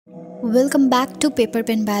Welcome back to Paper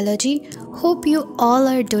Pen Biology. Hope you all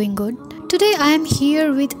are doing good. Today I am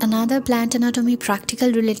here with another plant anatomy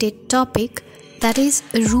practical related topic, that is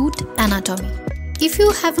root anatomy. If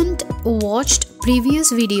you haven't watched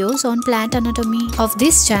previous videos on plant anatomy of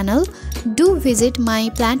this channel, do visit my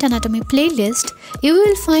plant anatomy playlist. You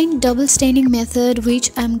will find double staining method which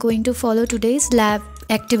I am going to follow today's lab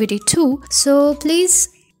activity too. So please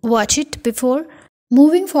watch it before.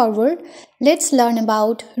 Moving forward, let's learn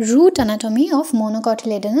about root anatomy of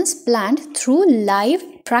monocotyledonous plant through live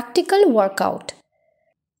practical workout.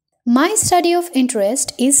 My study of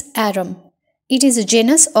interest is Arum. It is a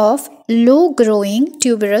genus of low-growing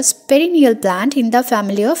tuberous perennial plant in the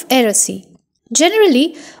family of Araceae.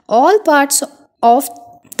 Generally, all parts of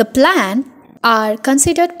the plant are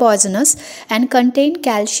considered poisonous and contain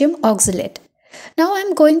calcium oxalate. Now I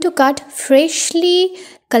am going to cut freshly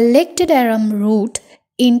collected arum root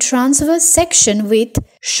in transverse section with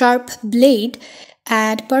sharp blade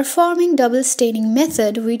and performing double staining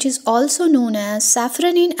method, which is also known as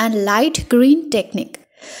saffronin and light green technique.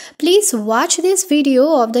 Please watch this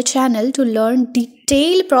video of the channel to learn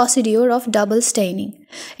detailed procedure of double staining.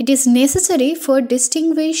 It is necessary for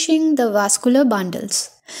distinguishing the vascular bundles.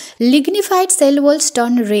 Lignified cell walls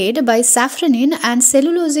turn red by saffronin and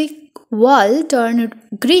cellulosic wall turn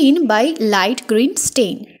green by light green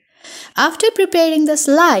stain. After preparing the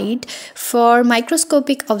slide for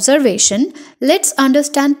microscopic observation, let's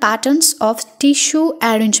understand patterns of tissue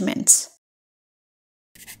arrangements.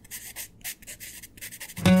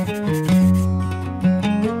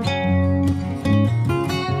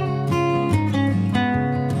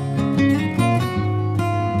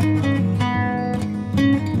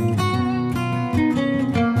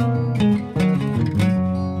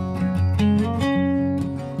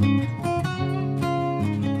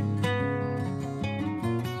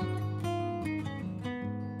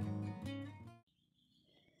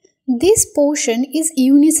 This portion is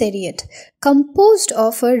uniseriate, composed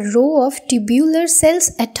of a row of tubular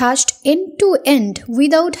cells attached end to end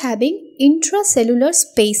without having intracellular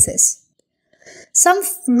spaces. Some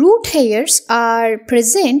root hairs are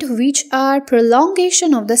present which are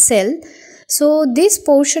prolongation of the cell, so this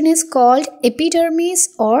portion is called epidermis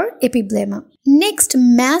or epiblema. Next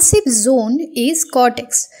massive zone is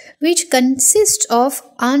cortex, which consists of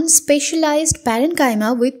unspecialized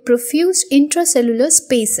parenchyma with profuse intracellular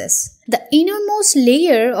spaces. The innermost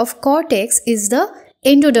layer of cortex is the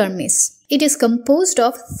endodermis. It is composed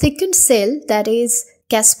of thickened cell, that is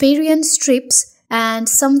Casparian strips, and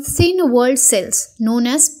some thin-walled cells known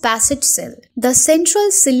as passage cell. The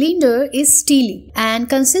central cylinder is steely and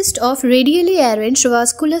consists of radially arranged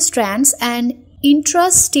vascular strands and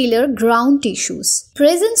intrastellar ground tissues.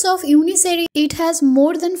 Presence of uniseriate, it has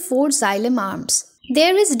more than 4 xylem arms.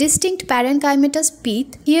 There is distinct parenchymatous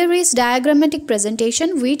pith. Here is diagrammatic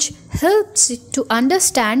presentation which helps to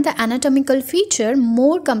understand the anatomical feature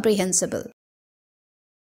more comprehensible.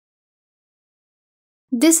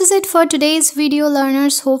 This is it for today's video,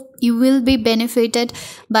 learners. Hope you will be benefited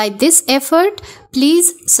by this effort.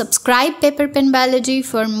 Please subscribe Paper Pen Biology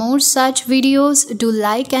for more such videos. Do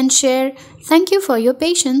like and share. Thank you for your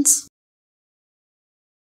patience.